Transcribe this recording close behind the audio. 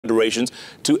federations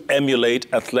to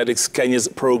emulate Athletics Kenya's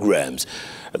programs.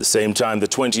 At the same time, the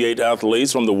 28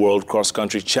 athletes from the World Cross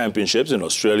Country Championships in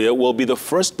Australia will be the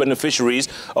first beneficiaries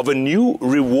of a new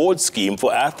reward scheme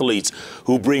for athletes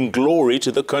who bring glory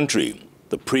to the country.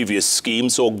 The previous scheme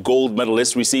saw gold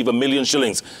medalists receive $1 million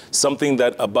shillings, something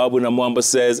that Ababu Namwamba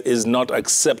says is not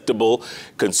acceptable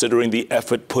considering the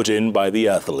effort put in by the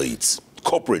athletes.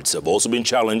 Corporates have also been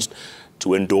challenged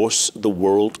to endorse the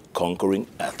world-conquering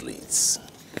athletes.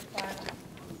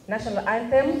 National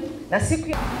anthem.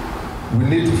 We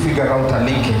need to figure out a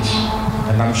linkage,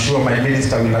 and I'm sure my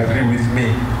minister will agree with me,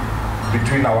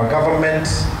 between our government,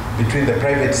 between the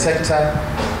private sector,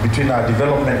 between our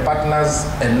development partners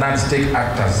and non-state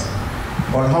actors,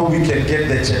 on how we can get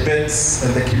the Chebets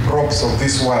and the Kiprops of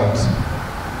this world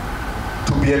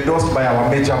to be endorsed by our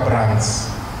major brands,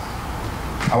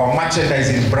 our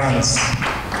merchandising brands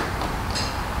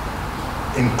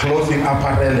in clothing,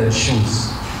 apparel and shoes,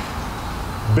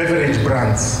 beverage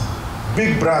brands,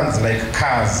 big brands like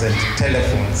cars and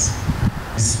telephones.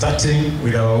 Starting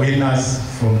with our winners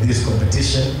from this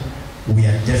competition, we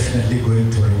are definitely going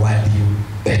to reward you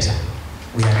better.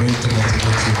 We are going to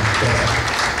motivate you better.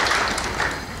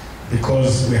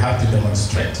 Because we have to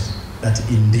demonstrate that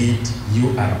indeed you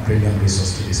are a premium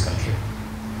resource to this country.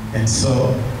 And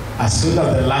so, as soon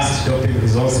as the last doping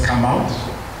results come out,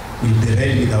 we'll be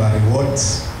ready with our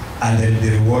rewards, and then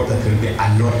the reward that will be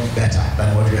a lot better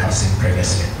than what we have seen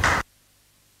previously.